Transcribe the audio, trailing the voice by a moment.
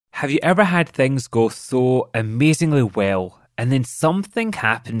Have you ever had things go so amazingly well and then something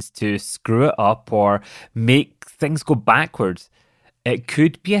happens to screw it up or make things go backwards? It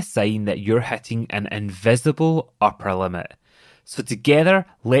could be a sign that you're hitting an invisible upper limit. So together,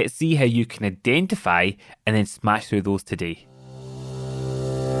 let's see how you can identify and then smash through those today.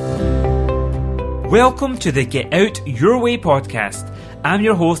 Welcome to the Get Out Your Way podcast. I'm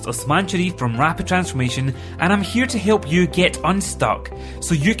your host Osman Sharif from Rapid Transformation, and I'm here to help you get unstuck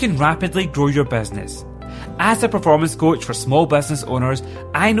so you can rapidly grow your business. As a performance coach for small business owners,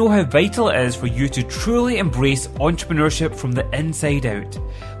 I know how vital it is for you to truly embrace entrepreneurship from the inside out,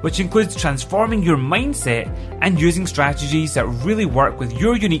 which includes transforming your mindset and using strategies that really work with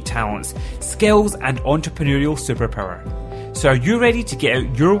your unique talents, skills, and entrepreneurial superpower. So are you ready to get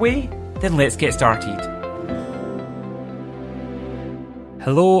out your way? Then let's get started.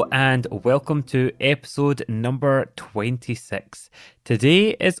 Hello and welcome to episode number 26.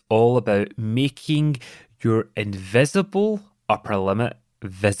 Today is all about making your invisible upper limit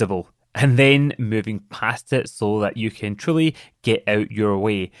visible and then moving past it so that you can truly get out your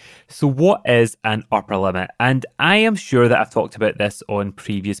way. So what is an upper limit? And I am sure that I've talked about this on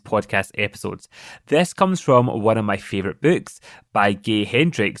previous podcast episodes. This comes from one of my favourite books by Gay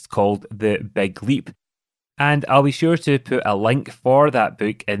Hendricks called The Big Leap. And I'll be sure to put a link for that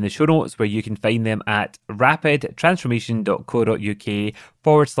book in the show notes where you can find them at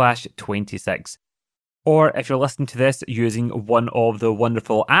rapidtransformation.co.uk/26. Or if you're listening to this using one of the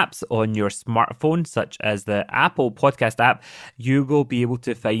wonderful apps on your smartphone, such as the Apple Podcast app, you will be able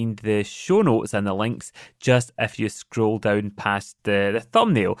to find the show notes and the links just if you scroll down past the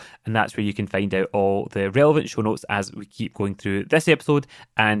thumbnail. And that's where you can find out all the relevant show notes as we keep going through this episode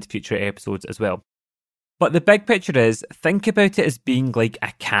and future episodes as well. But the big picture is, think about it as being like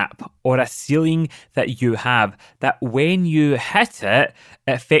a cap or a ceiling that you have, that when you hit it,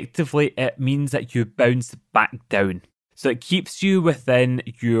 effectively it means that you bounce back down. So it keeps you within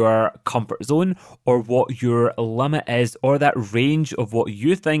your comfort zone or what your limit is, or that range of what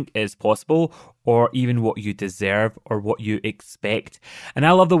you think is possible, or even what you deserve or what you expect. And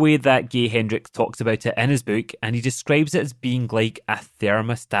I love the way that Gay Hendricks talks about it in his book, and he describes it as being like a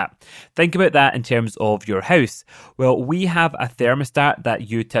thermostat. Think about that in terms of your house. Well, we have a thermostat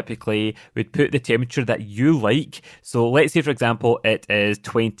that you typically would put the temperature that you like. So let's say, for example, it is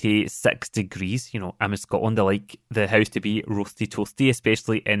 26 degrees. You know, I'm in Scotland, I like the house to be roasty toasty,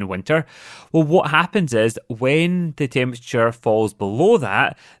 especially in winter. Well, what happens is when the temperature falls below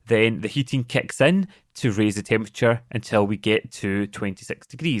that, then the heating kicks in to raise the temperature until we get to 26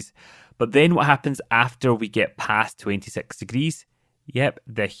 degrees. But then what happens after we get past 26 degrees? Yep,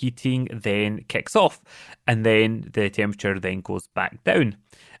 the heating then kicks off, and then the temperature then goes back down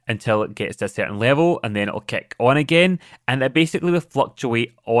until it gets to a certain level, and then it'll kick on again, and it basically will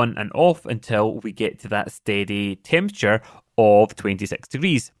fluctuate on and off until we get to that steady temperature of 26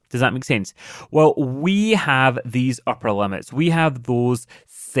 degrees. Does that make sense? Well, we have these upper limits. We have those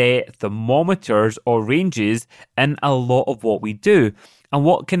set thermometers or ranges in a lot of what we do. And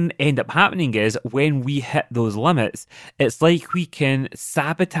what can end up happening is when we hit those limits, it's like we can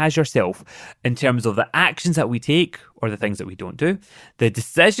sabotage ourselves in terms of the actions that we take or the things that we don't do, the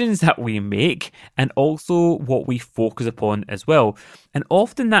decisions that we make, and also what we focus upon as well. And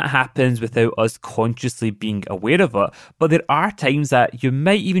often that happens without us consciously being aware of it. But there are times that you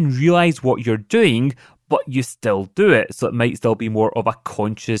might even realize what you're doing, but you still do it. So it might still be more of a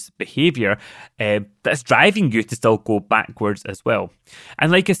conscious behaviour that's driving you to still go backwards as well.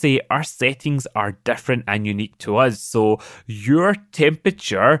 And like I say, our settings are different and unique to us. So your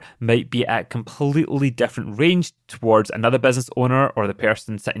temperature might be at a completely different range towards another business owner or the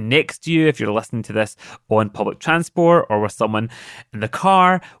person sitting next to you if you're listening to this on public transport or with someone in the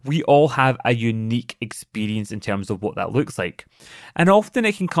car. We all have a unique experience in terms of what that looks like. And often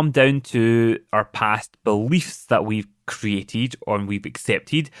it can come down to our past beliefs that we've created or we've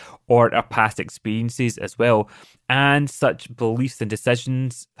accepted, or our past experiences as well. And such beliefs and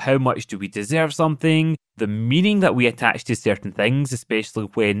decisions, how much do we deserve something, the meaning that we attach to certain things, especially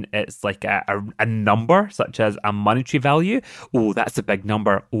when it's like a number, such as a monetary value. Oh, that's a big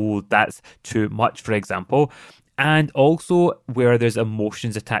number. Oh, that's too much, for example. And also where there's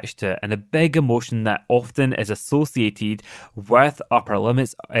emotions attached to it. And a big emotion that often is associated with upper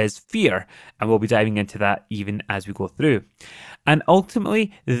limits is fear. And we'll be diving into that even as we go through. And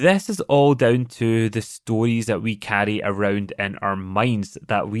ultimately, this is all down to the stories that we carry around in our minds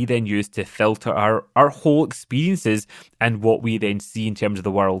that we then use to filter our whole experiences and what we then see in terms of the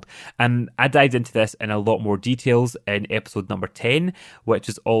world. And I dived into this in a lot more details in episode number 10, which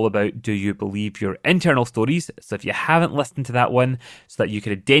is all about, do you believe your internal stories, So if you haven't listened to that one so that you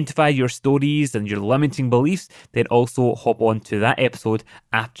can identify your stories and your limiting beliefs, then also hop on to that episode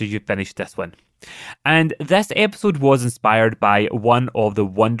after you finish this one. And this episode was inspired by one of the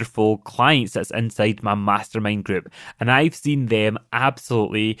wonderful clients that's inside my mastermind group. And I've seen them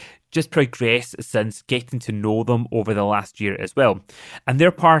absolutely just progress since getting to know them over the last year as well. And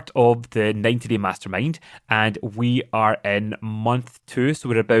they're part of the 90-day mastermind, and we are in month 2, so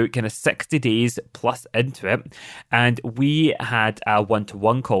we're about kind of 60 days plus into it. And we had a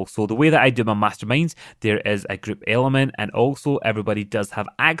one-to-one call. So the way that I do my masterminds, there is a group element, and also everybody does have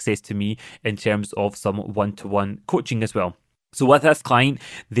access to me in terms of some one-to-one coaching as well. So with this client,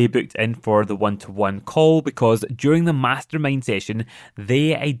 they booked in for the one-to-one call because during the mastermind session,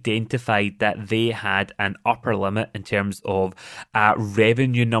 they identified that they had an upper limit in terms of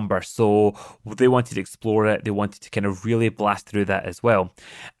revenue number. So they wanted to explore it. They wanted to kind of really blast through that as well.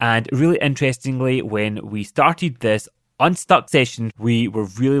 And really interestingly, when we started this Unstuck session, we were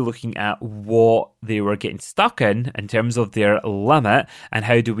really looking at what they were getting stuck in terms of their limit and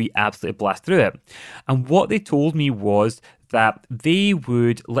how do we absolutely blast through it. And what they told me was that they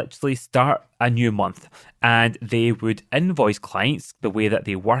would literally start a new month and they would invoice clients. The way that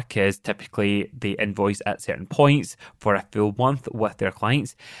they work is typically they invoice at certain points for a full month with their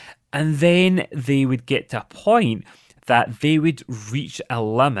clients. And then they would get to a point that they would reach a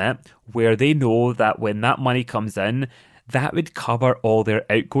limit where they know that when that money comes in, that would cover all their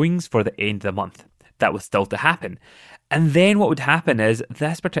outgoings for the end of the month. That was still to happen. And then what would happen is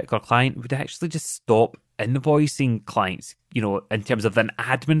this particular client would actually just stop invoicing clients, in terms of an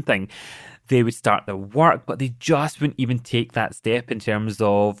admin thing. They would start their work, but they just wouldn't even take that step in terms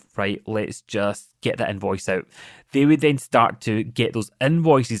of, right, let's just get that invoice out. They would then start to get those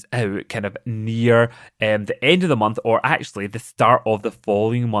invoices out kind of near the end of the month, or actually the start of the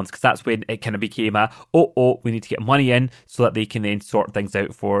following month, because that's when it kind of became we need to get money in so that they can then sort things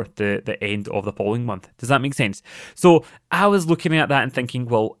out for the end of the following month. Does that make sense? So I was looking at that and thinking,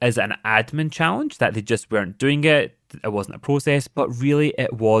 well, is it an admin challenge that they just weren't doing it? It wasn't a process, but really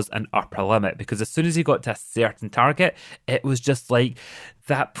it was an upper limit, because as soon as he got to a certain target, it was just like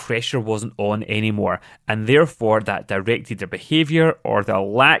that pressure wasn't on anymore, and therefore that directed their behavior or their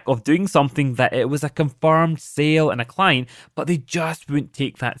lack of doing something that it was a confirmed sale and a client, but they just wouldn't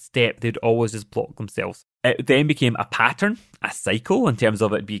take that step. They'd always just block themselves. It then became a pattern, a cycle, in terms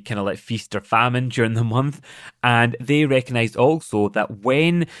of it be kind of like feast or famine during the month. And they recognized also that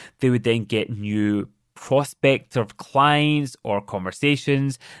when they would then get new prospects of clients or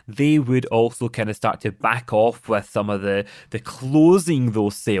conversations, they would also kind of start to back off with some of the closing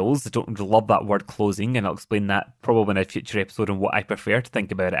those sales. I don't love that word closing, and I'll explain that probably in a future episode on what I prefer to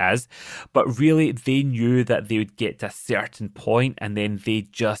think about it as. But really, they knew that they would get to a certain point and then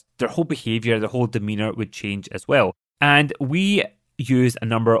their whole behavior, their whole demeanor would change as well. And we use a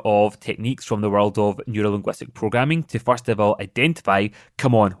number of techniques from the world of neurolinguistic programming to first of all identify,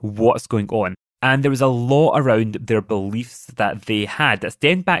 what's going on? And there was a lot around their beliefs that they had that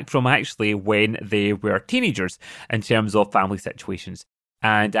stemmed back from actually when they were teenagers in terms of family situations.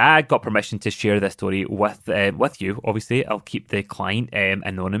 And I got permission to share this story with you. Obviously, I'll keep the client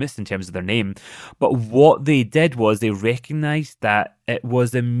anonymous in terms of their name. But what they did was they recognized that it was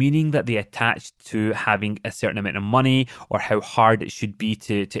the meaning that they attached to having a certain amount of money, or how hard it should be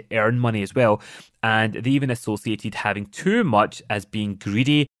to earn money as well. And they even associated having too much as being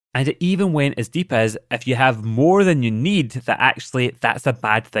greedy. And it even went as deep as if you have more than you need, that actually that's a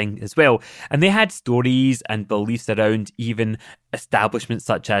bad thing as well. And they had stories and beliefs around even establishments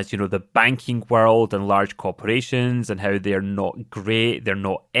such as, the banking world and large corporations, and how they're not great, they're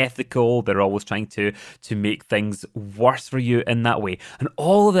not ethical, they're always trying to make things worse for you in that way. And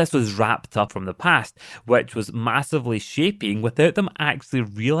all of this was wrapped up from the past, which was massively shaping, without them actually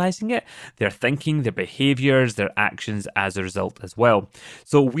realizing it, their thinking, their behaviors, their actions as a result as well.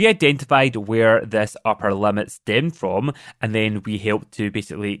 So we identified where this upper limit stemmed from, and then we helped to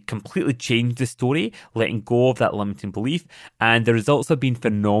basically completely change the story, letting go of that limiting belief. And the results have been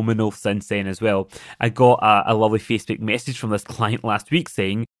phenomenal since then as well. I got a lovely Facebook message from this client last week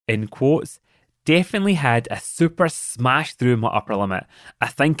saying, in quotes, "Definitely had a super smash through my upper limit. I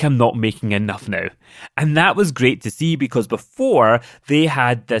think I'm not making enough now." And that was great to see, because before they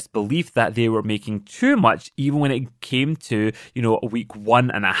had this belief that they were making too much, even when it came to, a week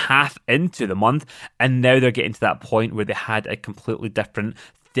 1.5 into the month. And now they're getting to that point where they had a completely different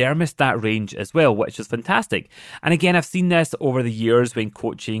thermostat range as well, which is fantastic. And again, I've seen this over the years when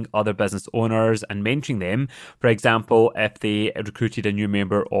coaching other business owners and mentoring them. For example, if they recruited a new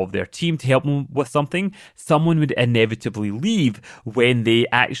member of their team to help them with something, someone would inevitably leave when they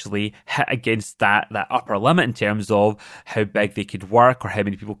actually hit against that upper limit in terms of how big they could work or how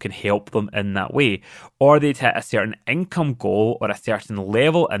many people can help them in that way. Or they'd hit a certain income goal or a certain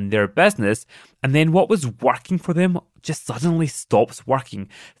level in their business, and then what was working for them just suddenly stops working.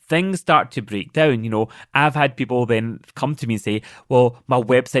 Things start to break down. I've had people then come to me and say, well, my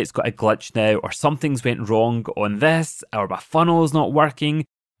website's got a glitch now, or something's went wrong on this, or my funnel's not working.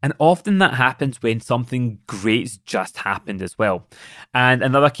 And often that happens when something great's just happened as well. And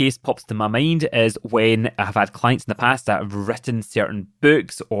another case pops to my mind is when I've had clients in the past that have written certain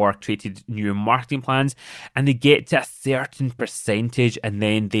books or created new marketing plans, and they get to a certain percentage and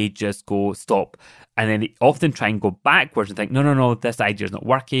then they just go stop. And then they often try and go backwards and think, no, this idea is not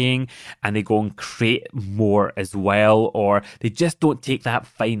working. And they go and create more as well, or they just don't take that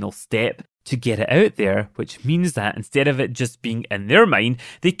final step to get it out there, which means that instead of it just being in their mind,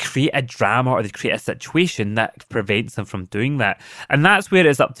 they create a drama or they create a situation that prevents them from doing that. And that's where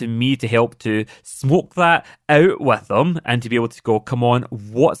it's up to me to help to smoke that out with them and to be able to go, come on,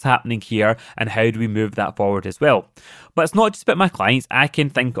 what's happening here and how do we move that forward as well? But it's not just about my clients. I can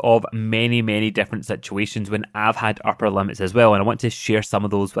think of many, many different situations when I've had upper limits as well. And I want to share some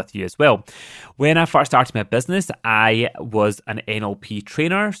of those with you as well. When I first started my business, I was an NLP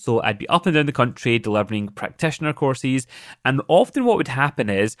trainer. So I'd be up and down the country delivering practitioner courses. And often what would happen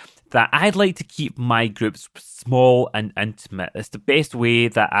is that I'd like to keep my groups small and intimate. It's the best way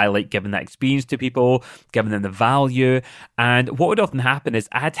that I like giving that experience to people, giving them the value. And what would often happen is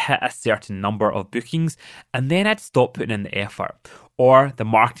I'd hit a certain number of bookings and then I'd stop putting in the effort, or the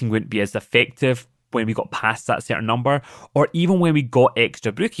marketing wouldn't be as effective when we got past that certain number, or even when we got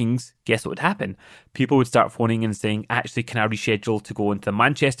extra bookings, guess what would happen? People would start phoning and saying, actually, can I reschedule to go into the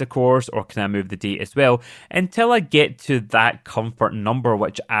Manchester course, or can I move the date as well? Until I get to that comfort number,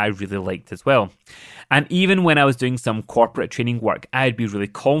 which I really liked as well. And even when I was doing some corporate training work, I'd be really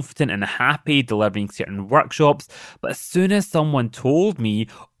confident and happy delivering certain workshops. But as soon as someone told me,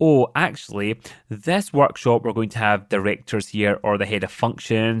 oh, actually, this workshop, we're going to have directors here, or the head of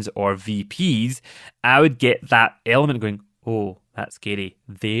functions, or VPs, I would get that element going, oh, that's scary.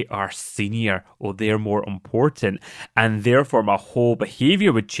 They are senior, or they're more important. And therefore my whole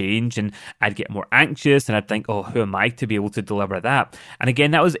behavior would change and I'd get more anxious and I'd think, oh, who am I to be able to deliver that? And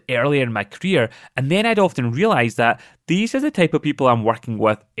again, that was earlier in my career. And then I'd often realize that these are the type of people I'm working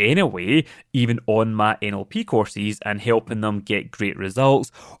with anyway, even on my NLP courses and helping them get great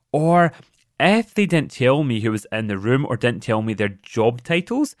results. Or if they didn't tell me who was in the room or didn't tell me their job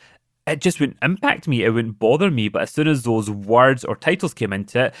titles, it just wouldn't impact me. It wouldn't bother me. But as soon as those words or titles came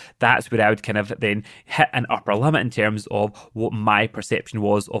into it, that's where I would kind of then hit an upper limit in terms of what my perception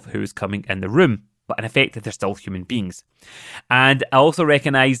was of who's coming in the room. But in effect, they're still human beings. And I also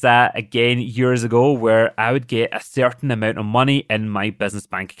recognised that, again, years ago, where I would get a certain amount of money in my business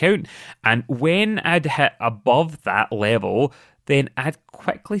bank account. And when I'd hit above that level, then I'd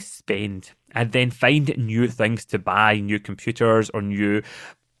quickly spend. I'd then find new things to buy, new computers or new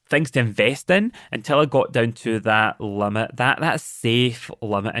things to invest in, until I got down to that limit, that safe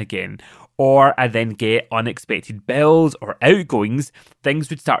limit again. Or I then get unexpected bills or outgoings, things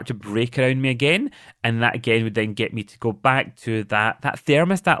would start to break around me again. And that again would then get me to go back to that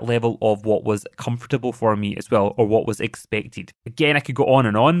thermostat level of what was comfortable for me as well, or what was expected. Again, I could go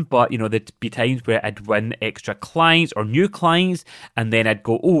on, but there'd be times where I'd win extra clients or new clients, and then I'd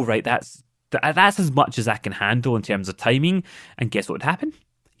go, oh, right, that's as much as I can handle in terms of timing. And guess what would happen?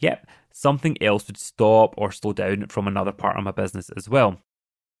 Yep, something else would stop or slow down from another part of my business as well.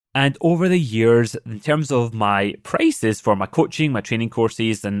 And over the years, in terms of my prices for my coaching, my training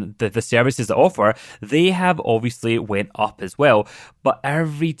courses, and the services I offer, they have obviously went up as well. But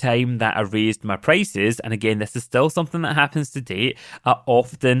every time that I raised my prices, and again, this is still something that happens to date, I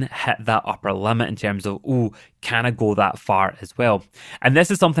often hit that upper limit in terms of, oh, can I go that far as well? And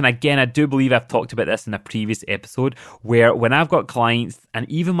this is something, again, I do believe I've talked about this in a previous episode, where when I've got clients, and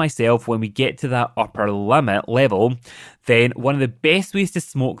even myself, when we get to that upper limit level, then one of the best ways to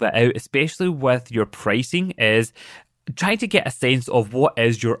smoke that out, especially with your pricing, is trying to get a sense of what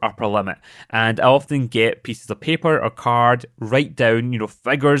is your upper limit. And I often get pieces of paper or card, write down,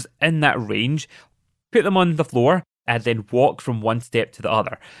 figures in that range, put them on the floor, and then walk from one step to the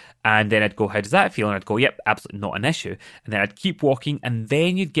other. And then I'd go, how does that feel? And I'd go, yep, absolutely not an issue. And then I'd keep walking, and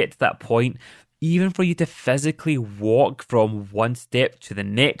then you'd get to that point, even for you to physically walk from one step to the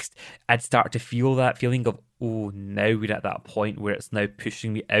next, I'd start to feel that feeling of, oh, now we're at that point where it's now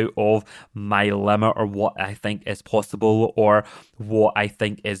pushing me out of my limit or what I think is possible or what I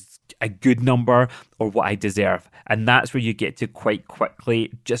think is a good number or what I deserve. And that's where you get to quite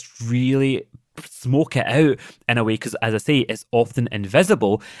quickly just really smoke it out in a way, because as I say, it's often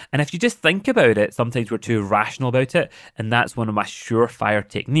invisible. And if you just think about it, sometimes we're too rational about it, and that's one of my surefire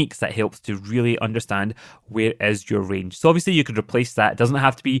techniques that helps to really understand where is your range. So obviously you could replace that. It doesn't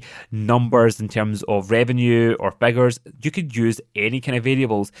have to be numbers in terms of revenue or figures. You could use any kind of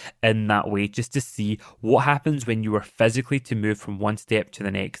variables in that way just to see what happens when you are physically to move from one step to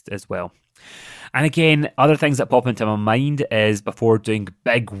the next as well. And again, other things that pop into my mind is before doing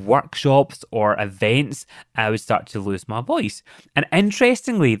big workshops or events, I would start to lose my voice. And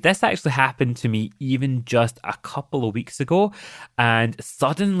interestingly, this actually happened to me even just a couple of weeks ago. And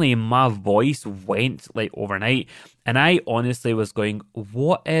suddenly my voice went like overnight. And I honestly was going,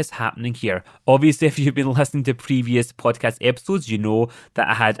 what is happening here? Obviously, if you've been listening to previous podcast episodes, you know that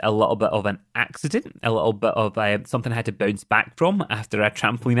I had a little bit of an accident, a little bit of something I had to bounce back from after a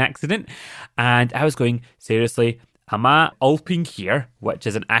trampoline accident. And I was going, seriously, am I ULPing here, which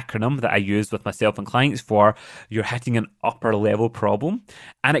is an acronym that I use with myself and clients for you're hitting an upper level problem?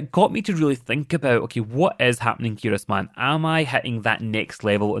 And it got me to really think about, okay, what is happening here, Usman? Am I hitting that next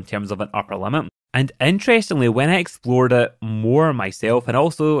level in terms of an upper limit? And interestingly, when I explored it more myself and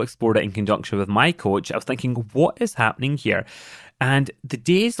also explored it in conjunction with my coach, I was thinking, what is happening here? And the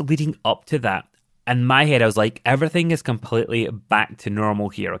days leading up to that, in my head, I was like, everything is completely back to normal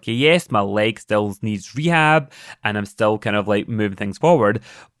here. Okay, yes, my leg still needs rehab and I'm still kind of like moving things forward.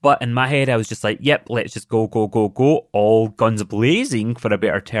 But in my head, I was just like, yep, let's just go, all guns blazing for a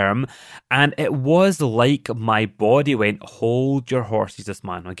better term. And it was like my body went, hold your horses, this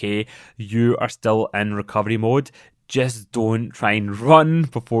man, okay? You are still in recovery mode. Just don't try and run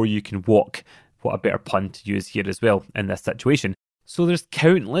before you can walk. What a better pun to use here as well in this situation. So there's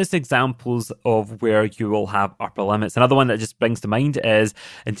countless examples of where you will have upper limits. Another one that just brings to mind is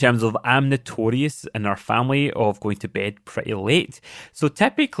in terms of I'm notorious in our family of going to bed pretty late. So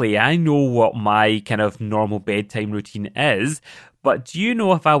typically I know what my kind of normal bedtime routine is. But do you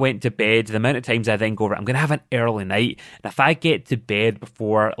know if I went to bed, the amount of times I then go, I'm going to have an early night. And if I get to bed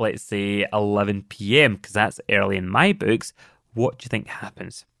before, let's say, 11 p.m., because that's early in my books, what do you think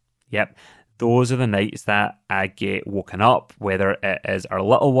happens? Yep. Those are the nights that I get woken up, whether it is our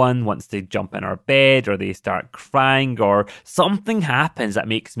little one wants to jump in our bed or they start crying or something happens that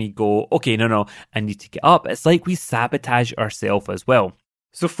makes me go, okay, no, I need to get up. It's like we sabotage ourselves as well.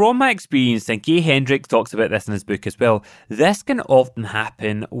 So from my experience, and Gay Hendricks talks about this in his book as well, this can often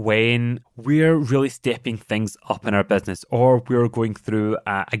happen when we're really stepping things up in our business or we're going through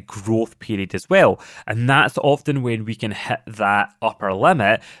a growth period as well. And that's often when we can hit that upper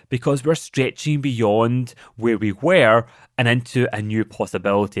limit because we're stretching beyond where we were and into a new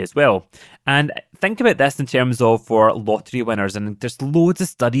possibility as well. And think about this in terms of for lottery winners, and there's loads of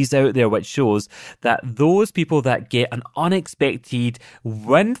studies out there which shows that those people that get an unexpected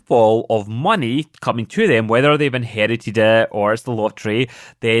windfall of money coming to them, whether they've inherited it or it's the lottery,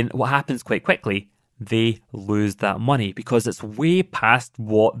 then what happens quite quickly? They lose that money because it's way past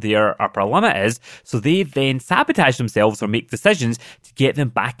what their upper limit is. So they then sabotage themselves or make decisions to get them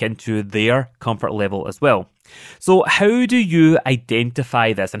back into their comfort level as well. So how do you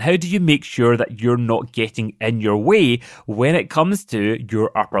identify this and how do you make sure that you're not getting in your way when it comes to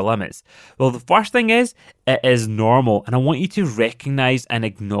your upper limits? Well, the first thing is it is normal and I want you to recognize and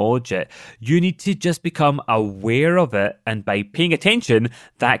acknowledge it. You need to just become aware of it, and by paying attention,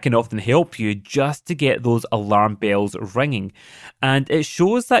 that can often help you just to get those alarm bells ringing. And it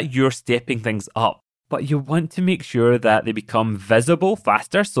shows that you're stepping things up. But you want to make sure that they become visible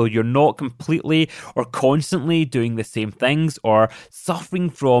faster so you're not completely or constantly doing the same things or suffering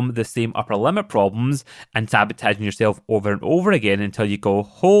from the same upper limit problems and sabotaging yourself over and over again until you go,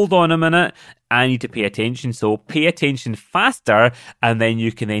 hold on a minute, I need to pay attention. So pay attention faster and then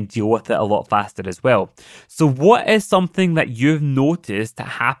you can then deal with it a lot faster as well. So what is something that you've noticed to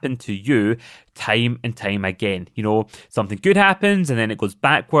happen to you time and time again? You know, something good happens and then it goes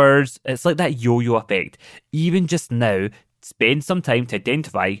backwards. It's like that yo-yo effect. Even just now, spend some time to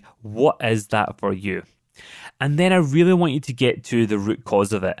identify what is that for you. And then I really want you to get to the root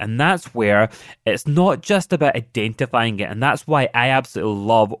cause of it. And that's where it's not just about identifying it. And that's why I absolutely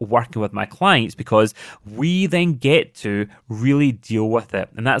love working with my clients, because we then get to really deal with it.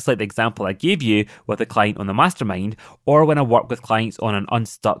 And that's like the example I gave you with a client on the mastermind, or when I work with clients on an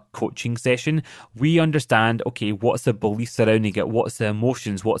unstuck coaching session, we understand, okay, what's the belief surrounding it? What's the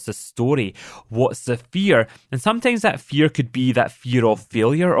emotions? What's the story? What's the fear? And sometimes that fear could be that fear of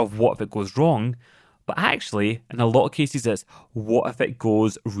failure, of what if it goes wrong. But actually, in a lot of cases, it's what if it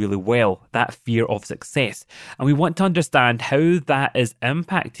goes really well? That fear of success. And we want to understand how that is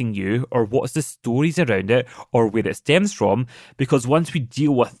impacting you, or what's the stories around it, or where it stems from. Because once we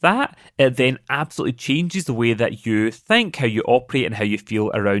deal with that, it then absolutely changes the way that you think, how you operate, and how you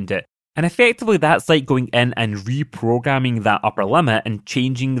feel around it. And effectively, that's like going in and reprogramming that upper limit and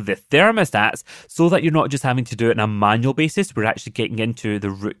changing the thermostats so that you're not just having to do it on a manual basis. We're actually getting into the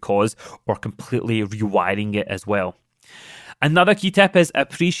root cause or completely rewiring it as well. Another key tip is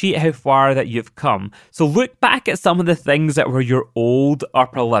appreciate how far that you've come. So look back at some of the things that were your old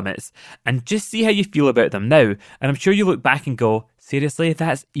upper limits and just see how you feel about them now. And I'm sure you look back and go, seriously,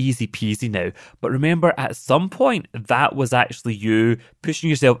 that's easy peasy now. But remember, at some point, that was actually you pushing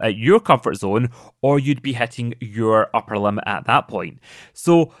yourself at your comfort zone, or you'd be hitting your upper limit at that point.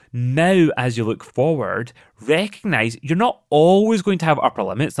 So now, as you look forward, recognize you're not always going to have upper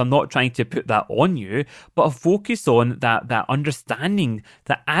limits. I'm not trying to put that on you, but focus on that understanding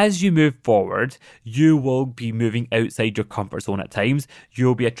that as you move forward, you will be moving outside your comfort zone at times.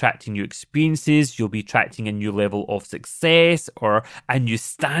 You'll be attracting new experiences. You'll be attracting a new level of success or a new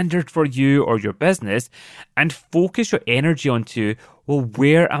standard for you or your business, and focus your energy onto, well,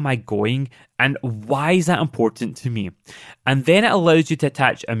 where am I going and why is that important to me? And then it allows you to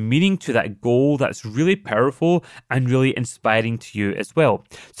attach a meaning to that goal that's really powerful and really inspiring to you as well.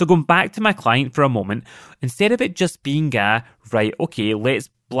 So going back to my client for a moment, instead of it just being right, okay, let's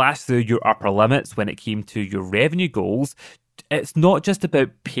blast through your upper limits when it came to your revenue goals, it's not just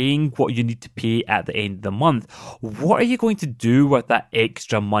about paying what you need to pay at the end of the month. What are you going to do with that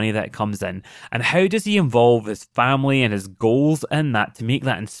extra money that comes in? And how does he involve his family and his goals in that to make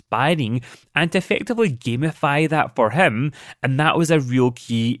that inspiring and to effectively gamify that for him? And that was a real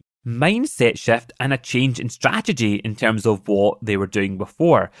key mindset shift and a change in strategy in terms of what they were doing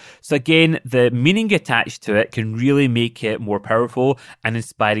before. So again, the meaning attached to it can really make it more powerful and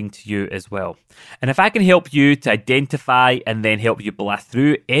inspiring to you as well. And if I can help you to identify and then help you blast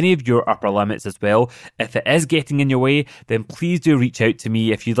through any of your upper limits as well, if it is getting in your way, then please do reach out to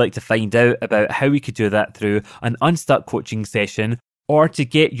me if you'd like to find out about how we could do that through an Unstuck coaching session, or to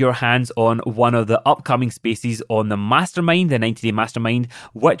get your hands on one of the upcoming spaces on the Mastermind, the 90-day Mastermind,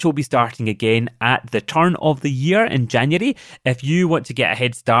 which will be starting again at the turn of the year in January. If you want to get a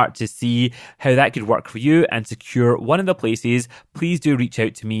head start to see how that could work for you and secure one of the places, please do reach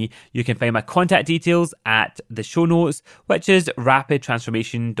out to me. You can find my contact details at the show notes, which is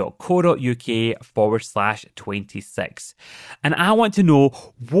rapidtransformation.co.uk/26. And I want to know,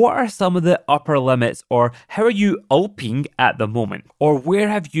 what are some of the upper limits, or how are you ulping at the moment? Or where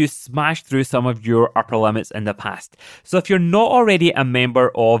have you smashed through some of your upper limits in the past? So if you're not already a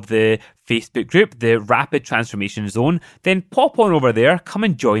member of the Facebook group, the Rapid Transformation Zone, then pop on over there, come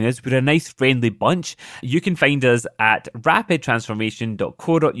and join us. We're a nice friendly bunch. You can find us at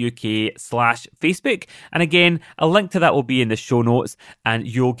rapidtransformation.co.uk/Facebook. And again, a link to that will be in the show notes, and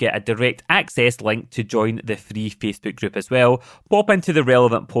you'll get a direct access link to join the free Facebook group as well. Pop into the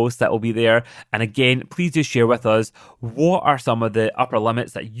relevant posts that will be there. And again, please do share with us, what are some of the upper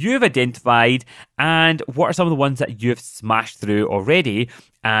limits that you've identified, and what are some of the ones that you've smashed through already,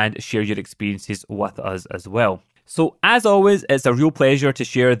 and share your experiences with us as well. So as always, it's a real pleasure to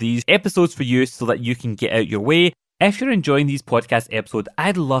share these episodes for you so that you can get out your way. If you're enjoying these podcast episodes,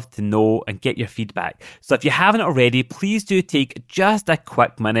 I'd love to know and get your feedback. So if you haven't already, please do take just a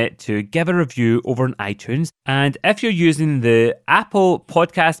quick minute to give a review over on iTunes. And if you're using the Apple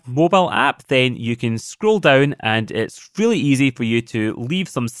Podcast mobile app, then you can scroll down and it's really easy for you to leave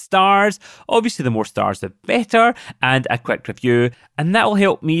some stars. Obviously, the more stars, the better, and a quick review. And that will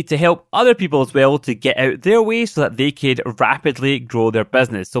help me to help other people as well to get out their way so that they could rapidly grow their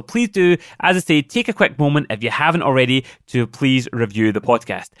business. So please do, as I say, take a quick moment if you haven't already to please review the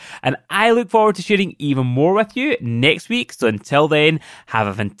podcast. And I look forward to sharing even more with you next week. So until then, have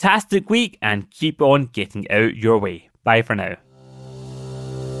a fantastic week and keep on getting out your way. Bye for now.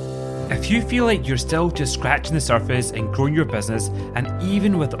 If you feel like you're still just scratching the surface and growing your business, and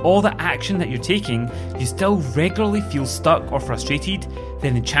even with all the action that you're taking, you still regularly feel stuck or frustrated,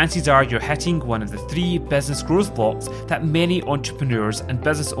 then the chances are you're hitting one of the 3 business growth blocks that many entrepreneurs and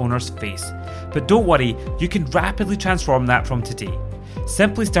business owners face. But don't worry, you can rapidly transform that from today.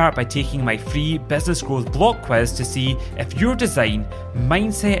 Simply start by taking my free business growth block quiz to see if your design,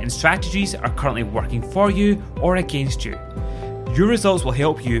 mindset and strategies are currently working for you or against you. Your results will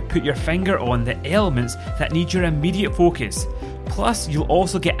help you put your finger on the elements that need your immediate focus. Plus, you'll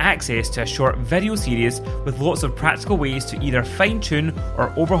also get access to a short video series with lots of practical ways to either fine-tune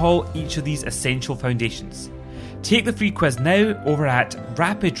or overhaul each of these essential foundations. Take the free quiz now over at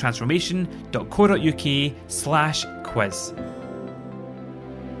rapidtransformation.co.uk/quiz.